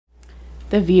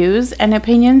The views and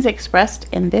opinions expressed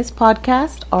in this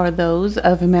podcast are those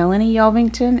of Melanie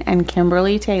Yelvington and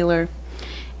Kimberly Taylor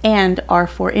and are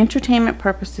for entertainment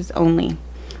purposes only.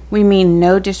 We mean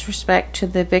no disrespect to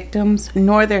the victims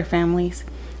nor their families.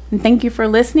 And thank you for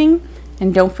listening,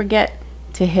 and don't forget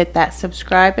to hit that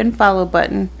subscribe and follow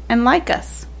button and like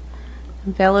us.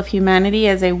 Veil of Humanity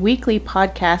is a weekly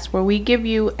podcast where we give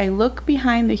you a look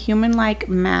behind the human-like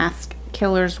mask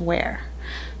killers wear.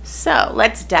 So,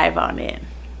 let's dive on in.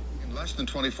 In less than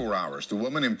 24 hours, the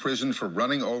woman imprisoned for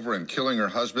running over and killing her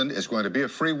husband is going to be a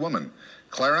free woman.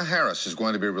 Clara Harris is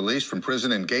going to be released from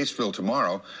prison in Gatesville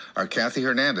tomorrow. Our Kathy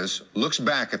Hernandez looks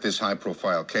back at this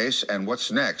high-profile case and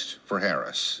what's next for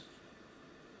Harris.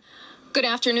 Good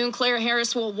afternoon. Clara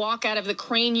Harris will walk out of the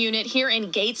Crane unit here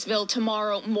in Gatesville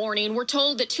tomorrow morning. We're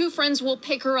told that two friends will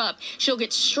pick her up. She'll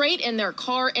get straight in their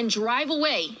car and drive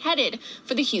away, headed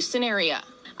for the Houston area.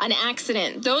 An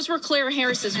accident. Those were Clara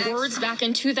Harris's words back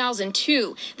in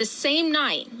 2002, the same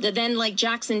night the then Lake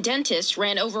Jackson dentist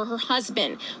ran over her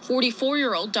husband,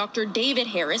 44-year-old Dr. David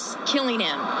Harris, killing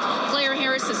him. Clara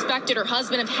Harris suspected her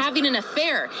husband of having an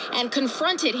affair and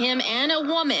confronted him and a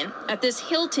woman at this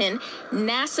Hilton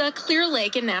NASA Clear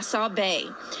Lake in Nassau Bay.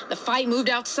 The fight moved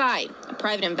outside. A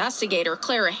private investigator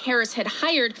Clara Harris had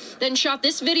hired then shot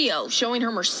this video showing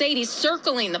her Mercedes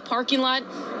circling the parking lot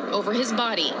over his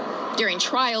body. During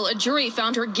trial, a jury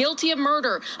found her guilty of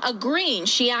murder, agreeing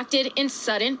she acted in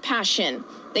sudden passion.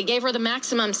 They gave her the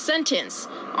maximum sentence.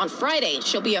 On Friday,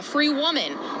 she'll be a free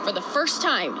woman for the first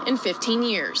time in 15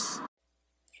 years.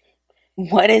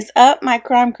 What is up, my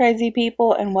crime crazy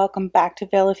people, and welcome back to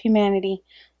Veil of Humanity.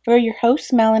 We're your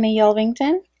hosts, Melanie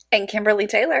Yelvington and Kimberly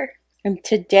Taylor. And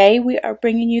today we are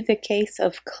bringing you the case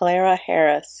of Clara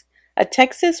Harris, a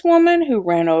Texas woman who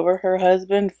ran over her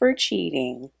husband for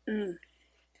cheating.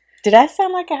 Did I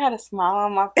sound like I had a smile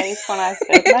on my face when I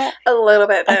said that? A little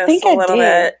bit. I think I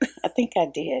did. I think I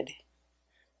did.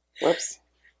 Whoops.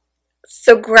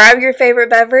 So grab your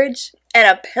favorite beverage and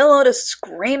a pillow to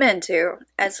scream into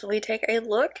as we take a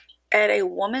look at a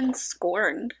woman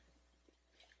scorned.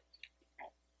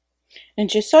 And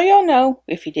just so y'all know,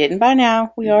 if you didn't by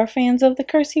now, we are fans of the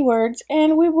cursey words,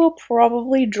 and we will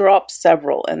probably drop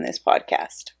several in this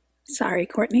podcast. Sorry,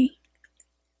 Courtney.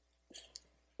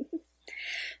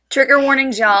 Trigger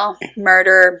warnings, y'all.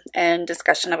 Murder and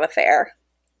discussion of affair.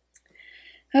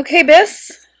 Okay,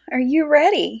 Biss, are you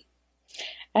ready?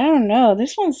 I don't know.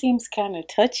 This one seems kind of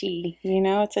touchy,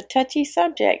 It's a touchy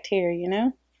subject here,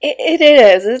 It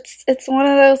is. It's one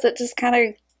of those that just kind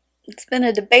of, it's been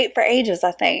a debate for ages,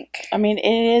 I think. I mean,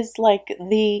 it is like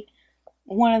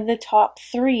one of the top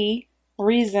 3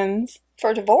 reasons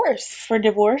for divorce. For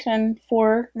divorce and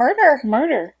for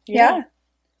murder. Yeah.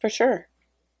 For sure.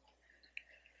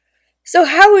 So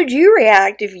how would you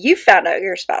react if you found out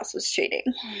your spouse was cheating?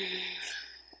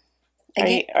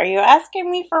 Are you asking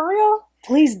me for real?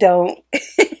 Please don't.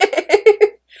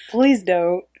 Please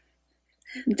don't.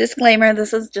 Disclaimer,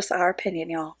 this is just our opinion,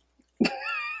 y'all.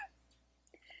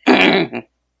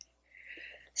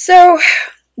 So,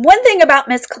 one thing about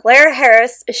Miss Clara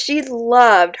Harris is she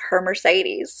loved her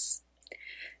Mercedes.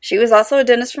 She was also a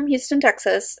dentist from Houston,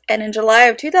 Texas, and in July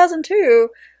of 2002,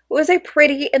 was a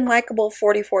pretty and likable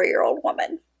 44-year-old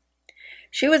woman.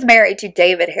 She was married to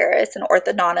David Harris, an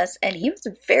orthodontist, and he was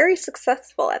very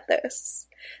successful at this.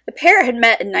 The pair had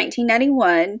met in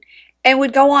 1991 and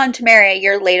would go on to marry a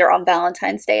year later on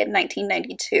Valentine's Day in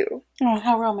 1992. Oh,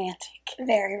 how romantic.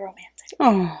 Very romantic.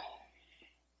 Oh.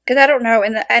 Because I don't know,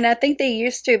 and I think they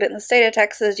used to, but in the state of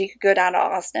Texas, you could go down to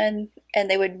Austin and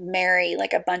they would marry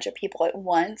like a bunch of people at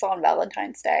once on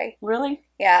Valentine's Day. Really?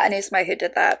 Yeah, I knew somebody who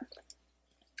did that.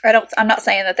 I'm not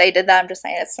saying that they did that. I'm just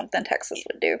saying it's something Texas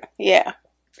would do. Yeah.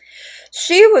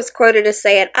 She was quoted as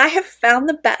saying, "I have found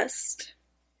the best,"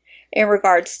 in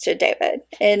regards to David.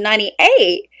 In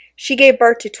 98, she gave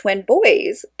birth to twin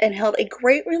boys and held a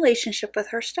great relationship with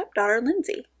her stepdaughter,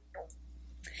 Lindsay.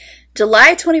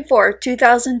 July 24,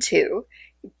 2002,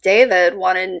 David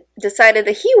decided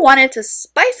that he wanted to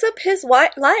spice up his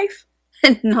life,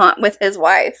 not with his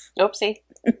wife. Oopsie.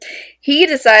 He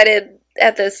decided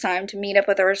at this time to meet up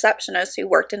with a receptionist who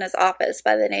worked in his office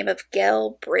by the name of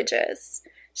Gail Bridges.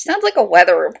 She sounds like a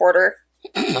weather reporter.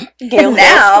 Gail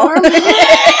now.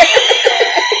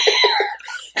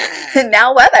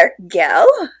 Now weather.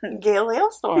 Gail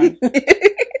Hailstorm.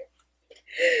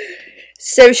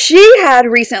 So she had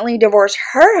recently divorced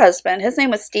her husband. His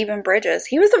name was Stephen Bridges.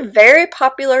 He was a very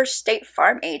popular State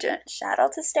Farm agent. Shout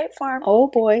out to State Farm. Oh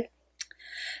boy.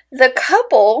 The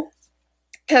couple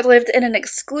had lived in an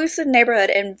exclusive neighborhood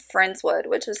in Friendswood,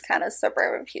 which is kind of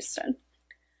suburb of Houston.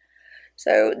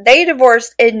 So they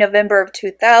divorced in November of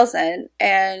 2000,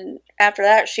 and after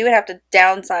that, she would have to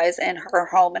downsize in her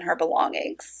home and her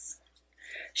belongings.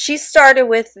 She started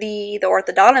with the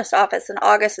orthodontist office in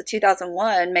August of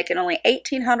 2001, making only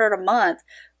 $1,800 a month,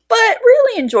 but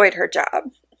really enjoyed her job.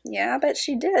 Yeah, I bet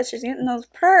she did. She's getting those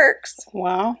perks.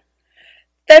 Wow.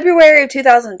 February of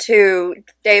 2002,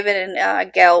 David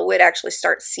and Gail would actually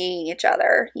start seeing each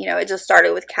other. It just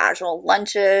started with casual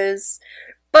lunches.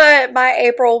 But by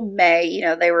April, May,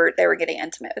 they were getting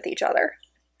intimate with each other.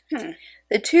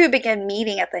 The two began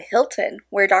meeting at the Hilton,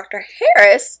 where Dr.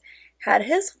 Harris had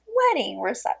his wedding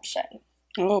reception.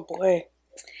 Oh, boy.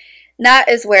 That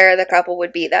is where the couple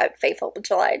would be that fateful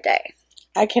July day.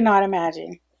 I cannot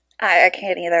imagine. I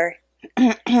can't either.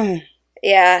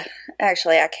 Yeah,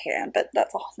 actually I can, but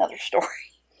that's another story.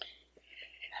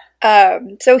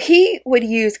 So he would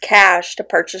use cash to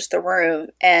purchase the room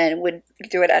and would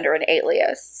do it under an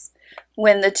alias.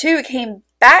 When the two came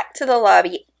back to the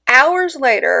lobby hours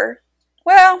later,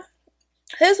 well,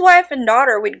 his wife and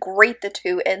daughter would greet the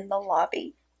two in the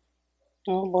lobby.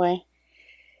 Oh, boy.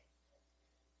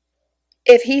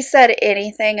 If he said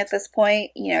anything at this point,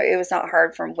 it was not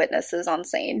heard from witnesses on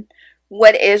scene.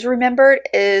 What is remembered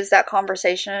is that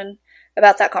conversation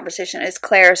is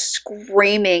Claire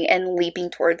screaming and leaping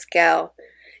towards Gail.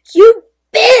 "You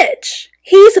bitch!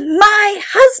 He's my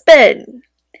husband!"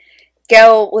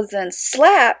 Gail was then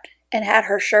slapped and had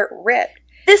her shirt ripped.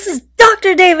 "This is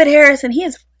Dr. David Harris and he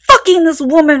is fucking this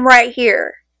woman right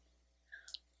here."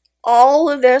 All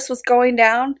of this was going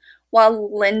down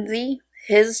while Lindsay,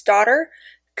 his daughter,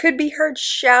 could be heard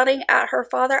shouting at her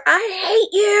father, "I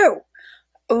hate you!"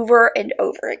 over and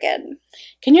over again.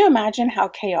 Can you imagine how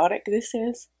chaotic this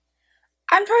is?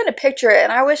 I'm trying to picture it,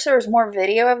 and I wish there was more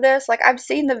video of this. I've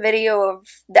seen the video of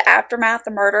the aftermath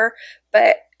of murder,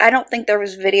 but I don't think there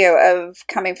was video of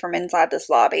coming from inside this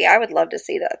lobby. I would love to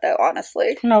see that, though,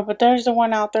 honestly. No, but there's the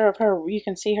one out there of her. You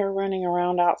can see her running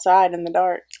around outside in the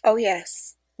dark. Oh,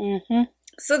 yes. Mm-hmm.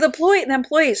 So the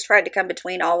employees tried to come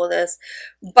between all of this,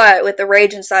 but with the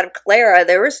rage inside of Clara,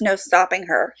 there was no stopping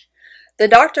her. The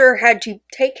doctor had to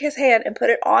take his hand and put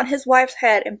it on his wife's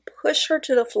head and push her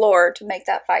to the floor to make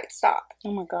that fight stop.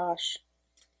 Oh my gosh.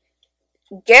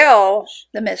 Gail,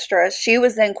 the mistress, she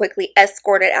was then quickly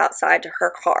escorted outside to her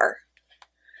car.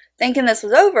 Thinking this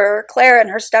was over, Clara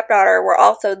and her stepdaughter were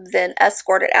also then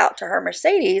escorted out to her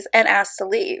Mercedes and asked to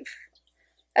leave.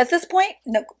 At this point,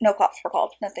 no cops were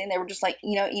called, nothing. They were just like,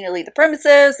 you need to leave the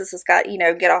premises. This has got,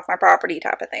 get off my property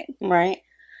type of thing. Right.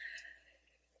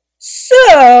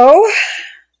 So,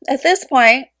 at this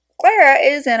point, Clara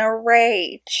is in a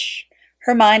rage.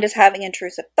 Her mind is having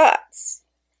intrusive thoughts.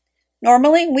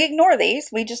 Normally, we ignore these.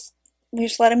 We just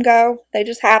let them go. They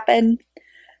just happen.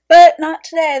 But not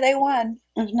today. They won.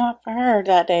 It's not for her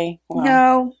that day. Wow.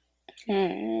 No.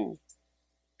 Mm-hmm.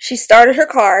 She started her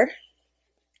car,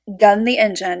 gunned the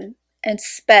engine, and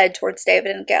sped towards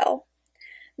David and Gail.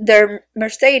 Their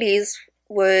Mercedes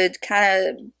would kind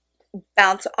of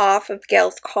bounce off of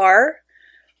Gail's car,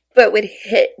 but would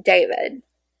hit David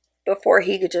before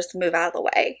he could just move out of the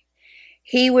way.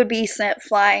 He would be sent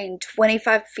flying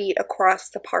 25 feet across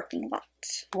the parking lot.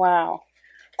 Wow.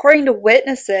 According to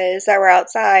witnesses that were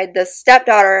outside, the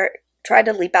stepdaughter tried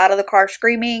to leap out of the car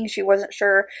screaming. She wasn't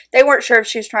sure. They weren't sure if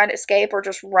she was trying to escape or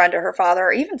just run to her father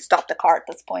or even stop the car at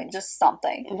this point. Just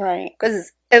something. Right.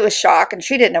 Because it was shock and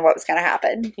she didn't know what was going to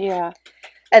happen. Yeah.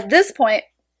 At this point,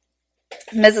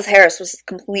 Mrs. Harris was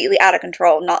completely out of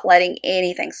control, not letting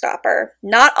anything stop her.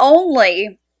 Not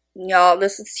only,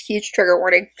 this is a huge trigger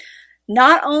warning,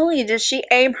 not only did she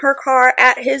aim her car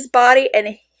at his body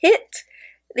and hit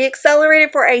the accelerator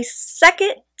for a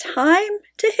second time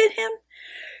to hit him,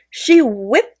 she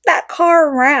whipped that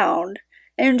car around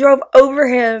and drove over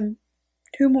him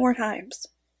 2 more times.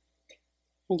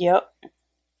 Yep.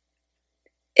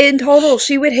 In total,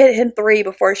 she would hit him 3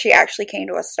 before she actually came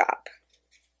to a stop.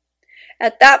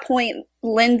 At that point,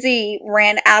 Lindsay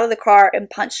ran out of the car and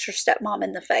punched her stepmom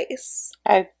in the face.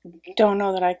 I don't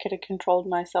know that I could have controlled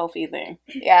myself either.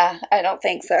 Yeah, I don't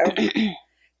think so.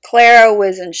 Clara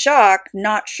was in shock,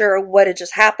 not sure what had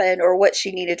just happened or what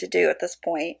she needed to do at this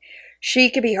point. She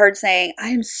could be heard saying, "I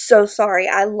am so sorry,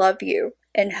 I love you,"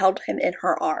 and held him in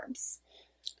her arms.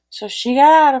 So she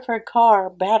got out of her car,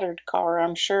 battered car,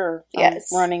 I'm sure.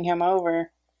 Yes. Running him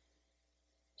over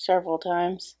several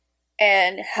times.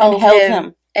 And held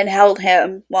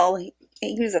him while he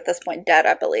was at this point dead,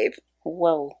 I believe.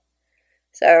 Whoa.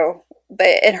 So,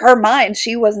 but in her mind,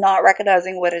 she was not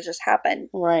recognizing what had just happened.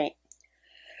 Right.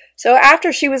 So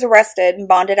after she was arrested and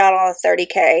bonded out on a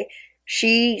 $30,000,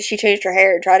 She changed her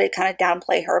hair and tried to kind of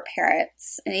downplay her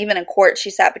appearance. And even in court, she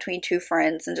sat between two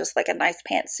friends in just like a nice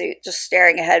pantsuit, just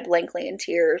staring ahead blankly in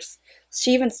tears.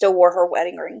 She even still wore her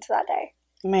wedding ring to that day.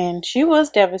 Man, she was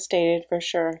devastated for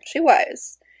sure. She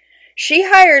was. She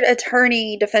hired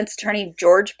defense attorney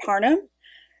George Parnham,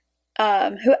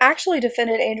 who actually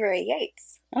defended Andrea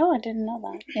Yates. Oh, I didn't know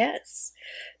that. Yes.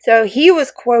 So he was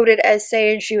quoted as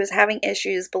saying she was having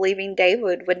issues believing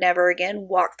David would never again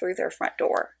walk through their front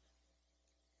door.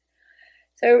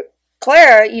 So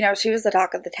Clara, she was the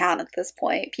talk of the town at this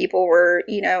point. People were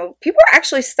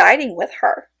actually siding with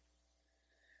her,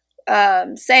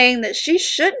 saying that she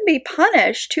shouldn't be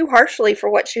punished too harshly for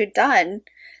what she had done.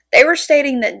 They were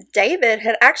stating that David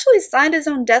had actually signed his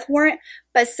own death warrant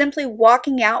by simply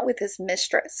walking out with his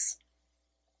mistress.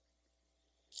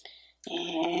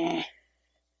 I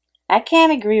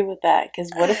can't agree with that,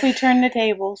 because what if we turn the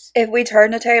tables? If we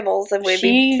turn the tables and we'd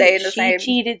be saying the same. She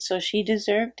cheated, so she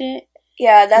deserved it?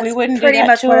 Yeah, that's pretty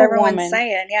much what everyone's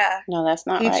saying, yeah. No, that's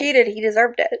not right. He cheated, he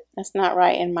deserved it. That's not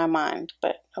right in my mind,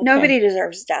 but okay. Nobody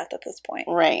deserves death at this point.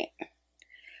 Right.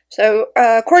 So,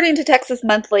 according to Texas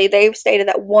Monthly, they've stated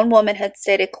that one woman had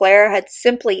stated Clara had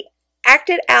simply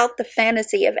acted out the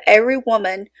fantasy of every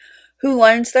woman who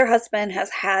learns their husband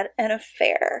has had an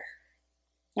affair.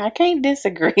 I can't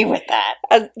disagree with that.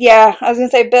 Yeah, I was going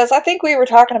to say, Biz, I think we were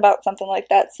talking about something like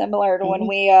that, similar to when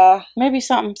we... Maybe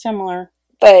something similar.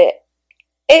 But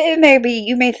it may be,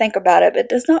 you may think about it, but it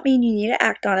does not mean you need to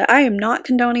act on it. I am not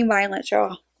condoning violence,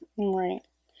 y'all. Right.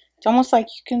 It's almost like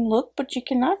you can look, but you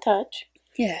cannot touch.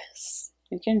 Yes.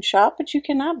 You can shop, but you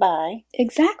cannot buy.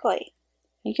 Exactly.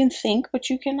 You can think, but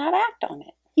you cannot act on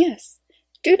it. Yes.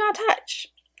 Do not touch.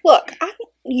 Look,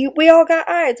 we all got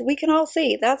eyes. We can all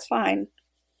see. That's fine.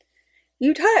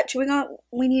 You touch.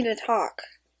 We need to talk.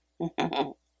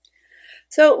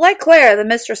 So, like Clara, the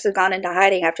mistress had gone into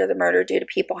hiding after the murder due to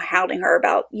people hounding her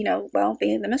about,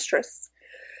 being the mistress.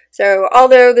 So,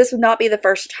 although this would not be the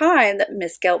first time that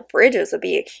Miss Gail Bridges would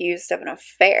be accused of an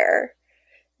affair,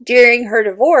 during her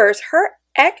divorce, her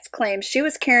ex claims she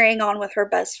was carrying on with her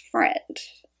best friend.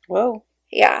 Whoa.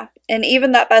 Yeah, and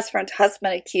even that best friend's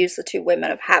husband accused the two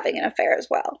women of having an affair as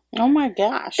well. Oh my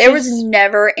gosh. There was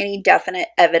never any definite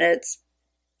evidence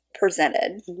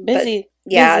presented. Busy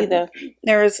though.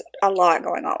 There was a lot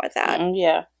going on with that.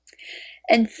 Yeah.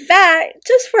 In fact,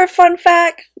 just for a fun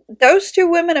fact, those two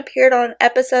women appeared on an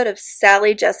episode of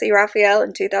Sally Jesse Raphael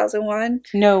in 2001.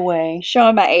 No way.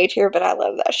 Showing my age here, but I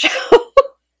love that show.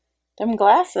 Them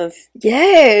glasses.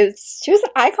 Yes. She was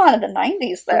an icon of the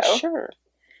 90s, though. For sure.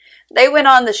 They went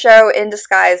on the show in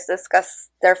disguise to discuss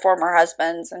their former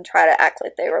husbands and try to act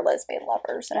like they were lesbian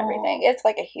lovers and everything. It's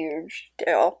like a huge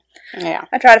deal. Yeah.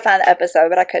 I tried to find the episode,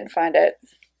 but I couldn't find it.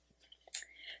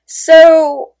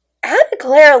 So, how did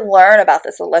Clara learn about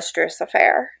this illustrious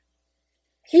affair?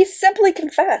 He simply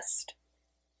confessed.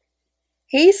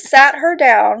 He sat her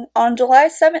down on July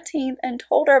 17th and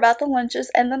told her about the lunches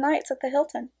and the nights at the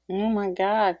Hilton. Oh my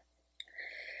God.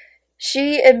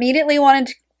 She immediately wanted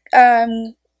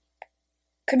to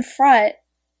confront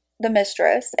the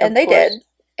mistress, and they did.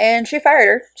 And she fired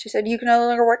her. She said, "You can no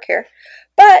longer work here."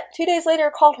 But 2 days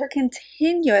later, called her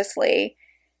continuously,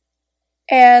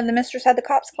 and the mistress had the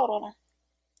cops called on her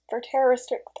for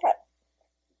terroristic threat.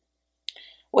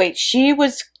 Wait, she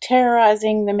was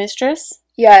terrorizing the mistress?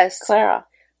 Yes. Clara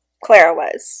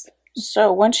was.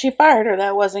 So once she fired her,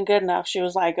 that wasn't good enough. She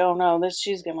was like, oh no,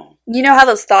 she's gonna... You know how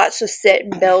those thoughts just sit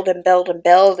and build and build and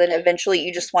build, and eventually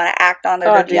you just want to act on it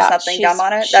or do something dumb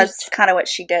on it? That's kind of what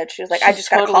she did. She was like, I just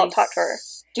got to call and talk to her.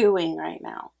 Stewing right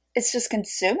now. It's just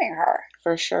consuming her.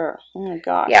 For sure. Oh my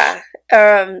gosh. Yeah.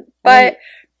 But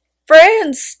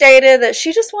friends stated that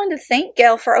she just wanted to thank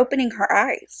Gail for opening her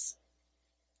eyes.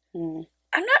 I'm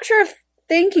not sure if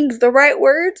thinking's the right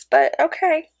words, but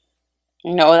okay.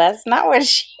 No, that's not what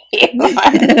she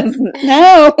was.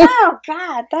 No. Oh,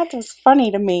 God, that was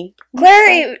funny to me.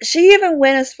 Clary, she even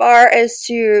went as far as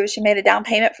she made a down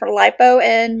payment for lipo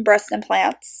and breast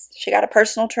implants. She got a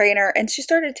personal trainer, and she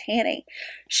started tanning.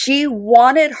 She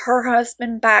wanted her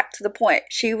husband back to the point.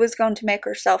 She was going to make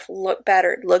herself look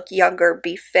better, look younger,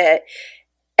 be fit,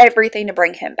 everything to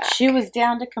bring him back. She was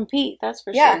down to compete, that's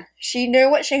for sure. Yeah, she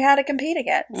knew what she had to compete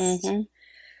against.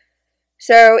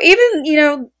 So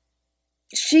even,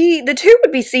 the two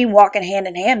would be seen walking hand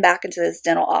in hand back into his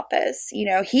dental office.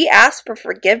 He asked for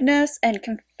forgiveness and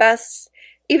confessed,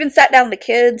 even sat down with the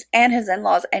kids and his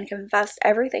in-laws and confessed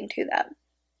everything to them.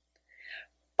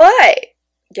 But,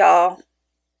 y'all,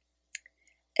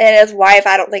 and as wife,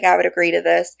 I don't think I would agree to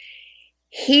this.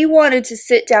 He wanted to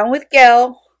sit down with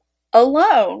Gail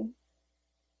alone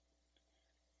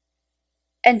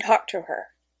and talk to her.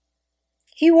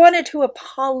 He wanted to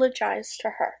apologize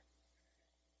to her.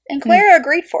 And Clara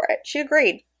agreed for it. She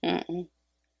agreed. Mm-mm.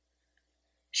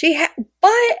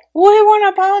 But What do you want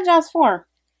to apologize for?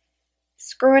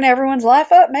 screwing everyone's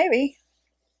life up, maybe.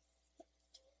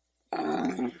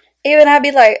 Even I'd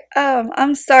be like,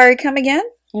 I'm sorry, come again?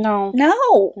 No.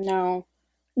 No. No.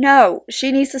 No.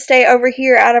 She needs to stay over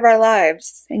here out of our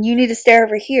lives. And you need to stay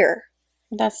over here.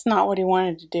 That's not what he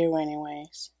wanted to do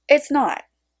anyways. It's not.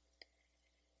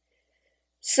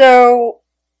 So,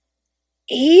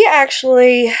 he had,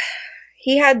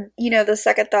 the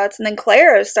second thoughts, and then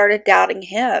Clara started doubting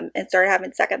him and started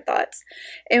having second thoughts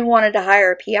and wanted to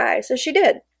hire a PI. So she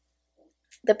did.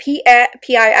 The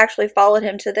PI actually followed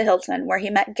him to the Hilton where he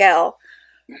met Gail.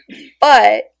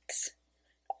 But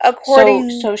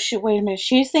So she, wait a minute,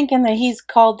 she's thinking that he's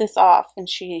called this off, and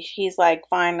he's like,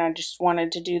 fine, I just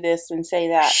wanted to do this and say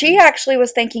that. She actually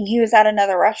was thinking he was at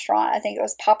another restaurant. I think it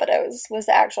was Papado's was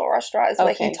the actual restaurant, is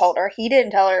what he told her. He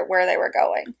didn't tell her where they were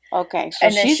going. Okay,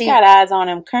 so she's got eyes on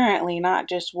him currently, not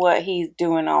just what he's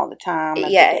doing all the time.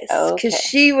 Yes, because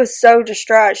she was so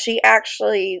distraught. She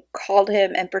actually called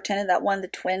him and pretended that one of the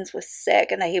twins was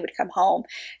sick and that he would come home.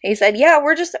 And he said, yeah,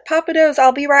 we're just at Papado's.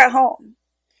 I'll be right home.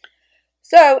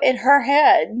 So, in her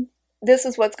head, this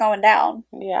is what's going down.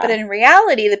 Yeah. But in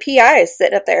reality, the PI is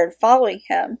sitting up there and following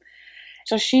him.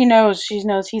 So she knows he's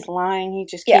lying. He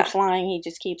just keeps lying. He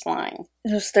just keeps lying.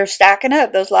 They're stacking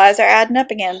up. Those lies are adding up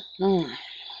again.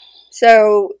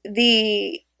 So,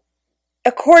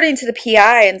 according to the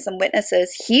PI and some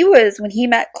witnesses, when he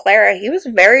met Clara, he was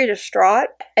very distraught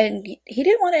and he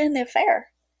didn't want to end the affair.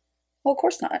 Well, of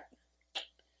course not.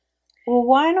 Well,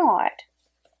 why not?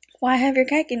 Why have your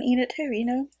cake and eat it too,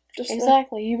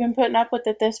 Exactly. You've been putting up with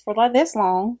it for this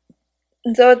long.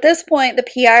 And so at this point, the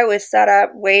PI was set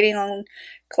up waiting on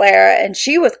Clara, and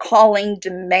she was calling,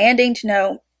 demanding to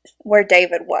know where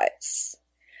David was.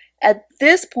 At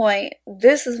this point,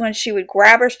 this is when she would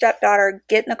grab her stepdaughter,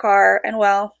 get in the car, and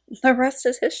well, the rest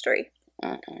is history.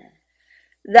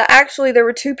 There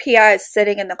were two PIs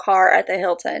sitting in the car at the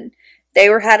Hilton. They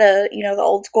had the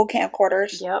old school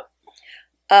camcorders. Yep.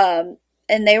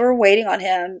 And they were waiting on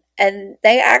him, and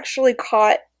they actually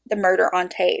caught the murder on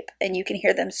tape, and you can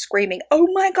hear them screaming, "Oh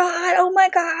my God, oh my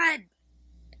God."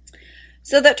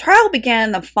 So the trial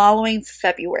began the following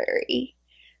February.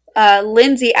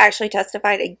 Lindsay actually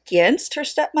testified against her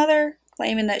stepmother,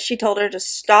 claiming that she told her to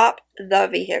stop the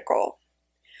vehicle.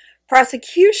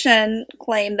 Prosecution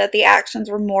claimed that the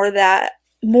actions were more than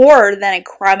a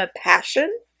crime of passion,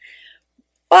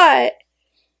 but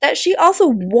that she also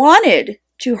wanted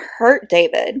to hurt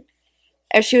David,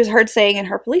 as she was heard saying in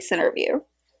her police interview.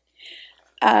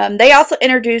 They also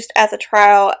introduced at the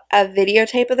trial a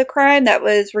videotape of the crime that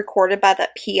was recorded by the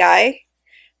PI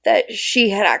that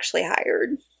she had actually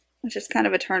hired, which is kind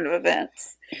of a turn of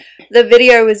events. The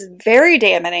video was very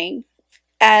damning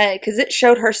because it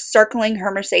showed her circling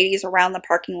her Mercedes around the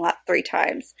parking lot 3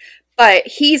 times. But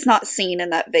he's not seen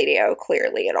in that video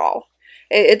clearly at all.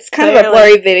 It's kind of a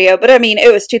blurry video, but I mean,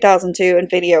 it was 2002 and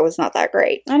video was not that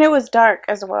great. And it was dark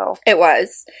as well. It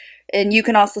was. And you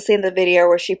can also see in the video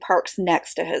where she parks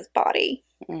next to his body.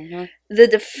 Mm-hmm. The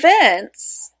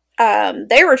defense,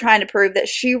 they were trying to prove that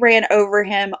she ran over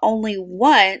him only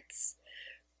once,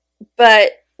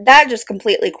 but that just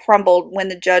completely crumbled when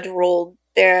the judge ruled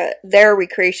their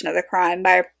recreation of the crime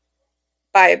by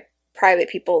private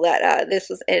people that this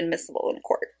was inadmissible in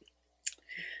court.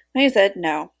 And he said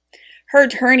no. Her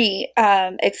attorney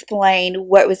explained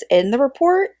what was in the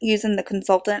report using the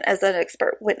consultant as an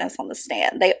expert witness on the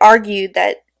stand. They argued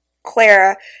that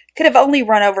Clara could have only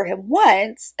run over him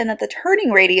once and that the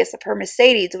turning radius of her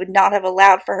Mercedes would not have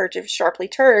allowed for her to sharply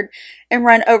turn and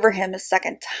run over him a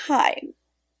second time.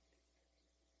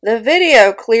 The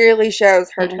video clearly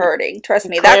shows her turning. Trust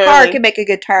me, that car can make a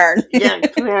good turn.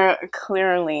 Yeah,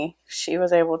 clearly she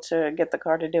was able to get the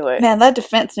car to do it. Man, that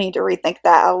defense need to rethink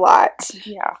that a lot.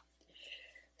 Yeah.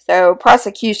 So,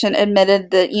 prosecution admitted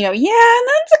that,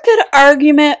 that's a good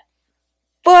argument,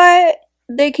 but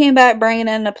they came back bringing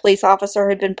in a police officer who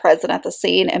had been present at the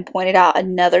scene and pointed out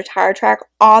another tire track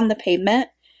on the pavement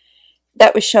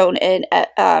that was shown in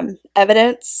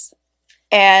evidence,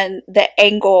 and the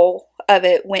angle of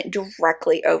it went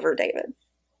directly over David.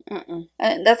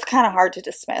 And that's kind of hard to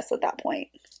dismiss at that point.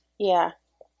 Yeah.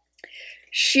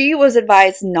 She was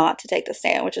advised not to take the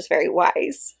stand, which is very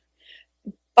wise.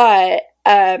 But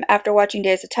after watching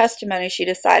days of testimony, she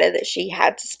decided that she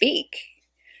had to speak.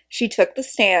 She took the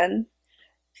stand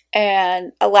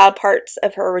and allowed parts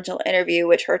of her original interview,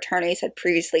 which her attorneys had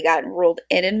previously gotten ruled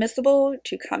inadmissible,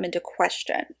 to come into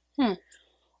question.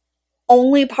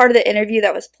 Only part of the interview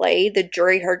that was played, the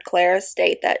jury heard Clara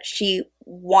state that she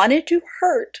wanted to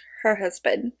hurt her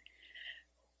husband,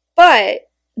 but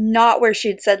not where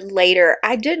she'd said later,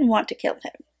 I didn't want to kill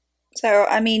him. So,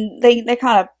 I mean, they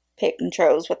kind of picked and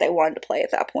chose what they wanted to play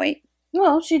at that point.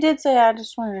 Well, she did say, I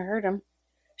just wanted to hurt him.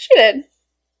 She did.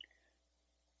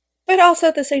 But also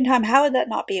at the same time, how would that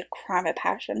not be a crime of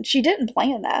passion? She didn't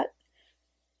plan that.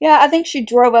 Yeah, I think she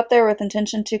drove up there with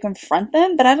intention to confront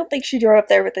them, but I don't think she drove up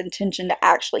there with intention to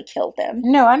actually kill them.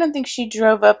 No, I don't think she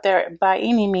drove up there by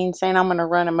any means saying, I'm going to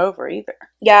run him over either.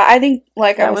 Yeah, I think,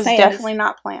 like I was saying, that was definitely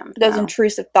not planned. Those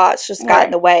intrusive thoughts just got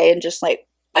in the way and just like,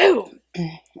 boom.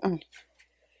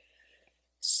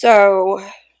 So,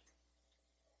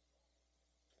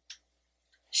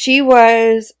 she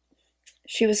was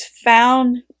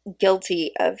found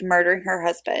guilty of murdering her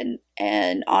husband,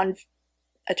 and on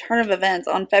a turn of events,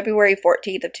 on February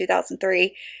 14th of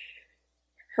 2003,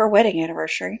 her wedding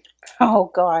anniversary.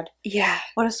 Oh, God. Yeah.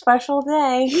 What a special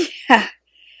day. Yeah.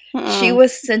 She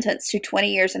was sentenced to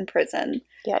 20 years in prison.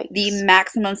 Yikes. The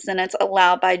maximum sentence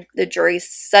allowed by the jury's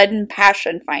sudden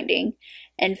passion finding,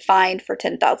 and fined for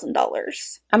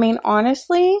 $10,000. I mean,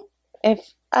 honestly,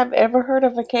 if I've ever heard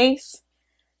of a case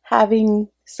having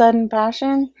sudden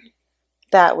passion,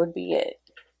 that would be it.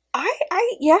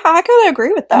 Yeah, I gotta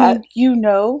agree with that. I mean, you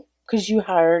know, because you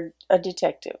hired a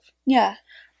detective. Yeah.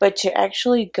 But to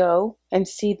actually go and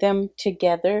see them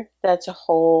together, that's a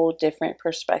whole different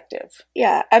perspective.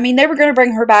 Yeah. I mean, they were going to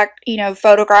bring her back,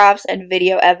 photographs and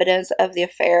video evidence of the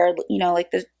affair,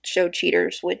 like the show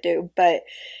Cheaters would do. But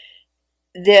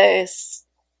this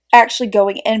actually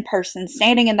going in person,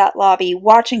 standing in that lobby,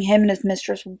 watching him and his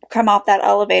mistress come off that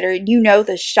elevator,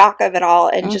 the shock of it all,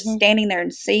 and just standing there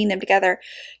and seeing them together,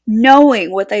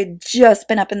 knowing what they'd just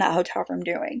been up in that hotel room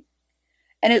doing.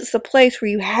 And it's the place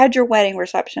where you had your wedding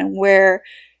reception, where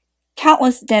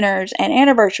countless dinners and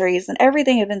anniversaries and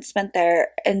everything had been spent there,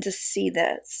 and to see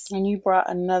this. And you brought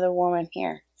another woman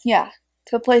here. Yeah.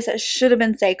 To a place that should have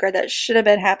been sacred, that should have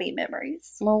been happy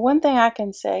memories. Well, one thing I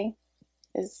can say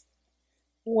is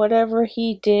whatever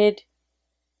he did,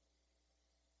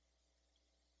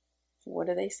 what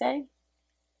do they say?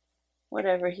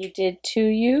 Whatever he did to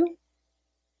you,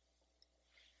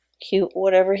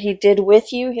 whatever he did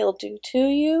with you, he'll do to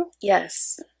you.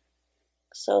 Yes.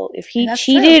 So if he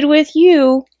cheated with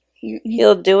you,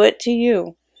 he'll do it to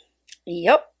you.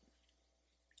 Yep.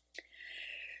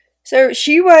 So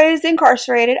she was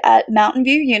incarcerated at Mountain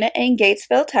View Unit in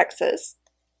Gatesville, Texas,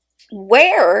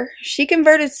 where she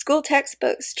converted school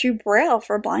textbooks to Braille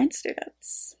for blind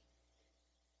students.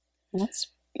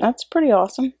 That's pretty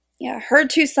awesome. Yeah, her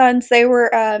two sons, they were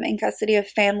in custody of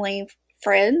family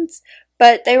friends,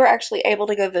 but they were actually able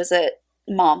to go visit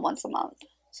mom once a month.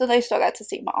 So they still got to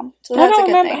see mom. So that's a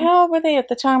good thing. How old were they at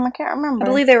the time? I can't remember. I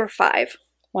believe they were 5.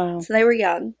 Wow. So they were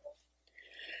young.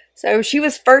 So she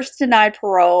was first denied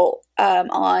parole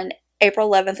on April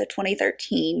 11th of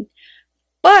 2013.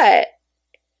 But,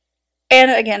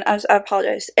 and again, I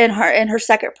apologize, and her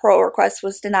second parole request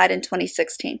was denied in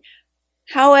 2016.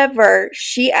 However,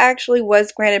 she actually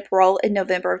was granted parole in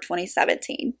November of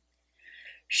 2017.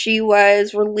 She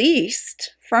was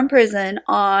released from prison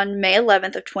on May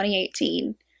 11th of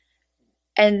 2018.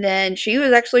 And then she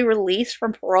was actually released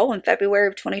from parole in February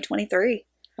of 2023.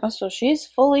 Oh, so she's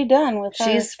fully done with her.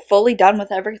 She's fully done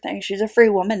with everything. She's a free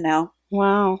woman now.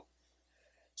 Wow.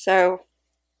 So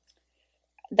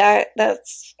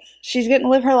that's she's getting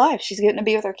to live her life. She's getting to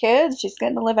be with her kids. She's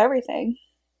getting to live everything.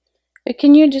 But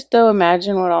can you just, though,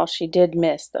 imagine what all she did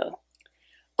miss, though?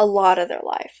 A lot of their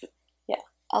life. Yeah.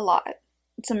 A lot.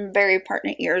 Some very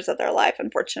pertinent years of their life,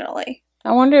 unfortunately.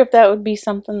 I wonder if that would be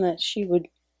something that she would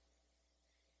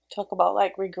talk about,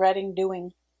 like, regretting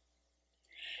doing.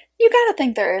 You gotta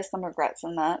think there is some regrets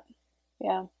in that.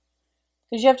 Yeah.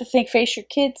 Because you have to face your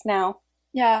kids now.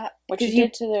 Yeah. What you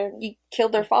did to their... You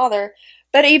killed their father.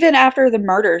 But even after the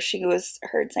murder, she was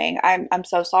heard saying, I'm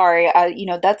so sorry.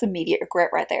 That's immediate regret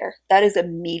right there. That is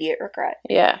immediate regret.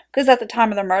 Yeah. Because at the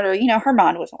time of the murder, her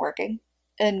mind wasn't working.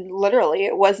 And literally,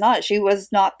 it was not. She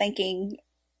was not thinking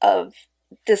of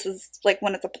this is like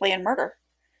when it's a planned murder.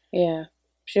 Yeah.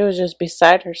 She was just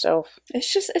beside herself.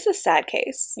 It's a sad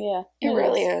case. Yeah. It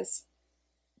really is.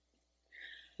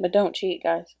 But don't cheat,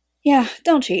 guys. Yeah,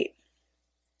 don't cheat.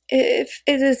 If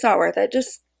it is not worth it,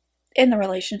 just end the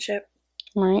relationship.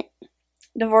 Right.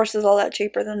 Divorce is all that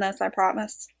cheaper than this, I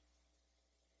promise.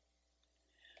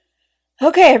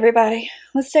 Okay, everybody.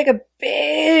 Let's take a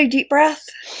big deep breath.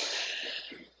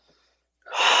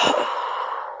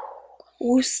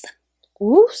 Woosa.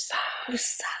 Woosa.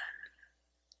 Woosa.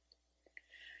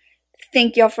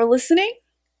 Thank y'all for listening.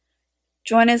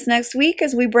 Join us next week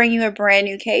as we bring you a brand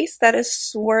new case that is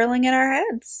swirling in our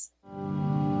heads.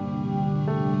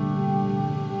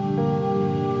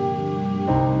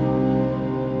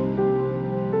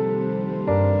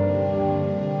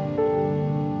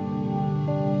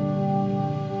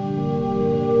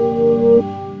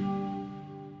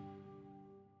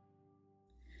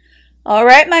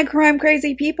 Alright, my crime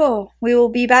crazy people, we will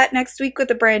be back next week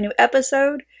with a brand new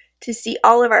episode. To see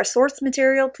all of our source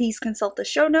material, please consult the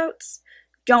show notes.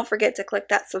 Don't forget to click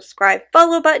that subscribe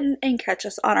follow button and catch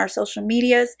us on our social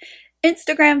medias,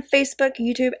 Instagram, Facebook,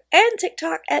 YouTube, and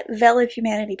TikTok at Veil of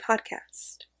Humanity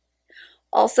Podcast.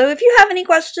 Also, if you have any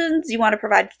questions, you want to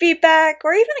provide feedback,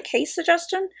 or even a case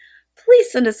suggestion,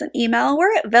 please send us an email.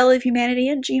 We're at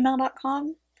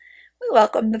veilofhumanity@gmail.com. We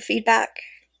welcome the feedback.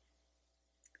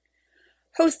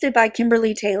 Hosted by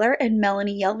Kimberly Taylor and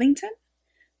Melanie Yelvington.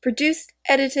 Produced,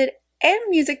 edited, and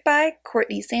music by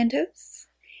Courtney Santos.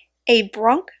 A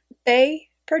Bronx Bay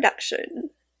production.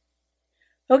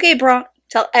 Okay, Bronx,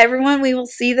 tell everyone we will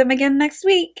see them again next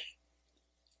week.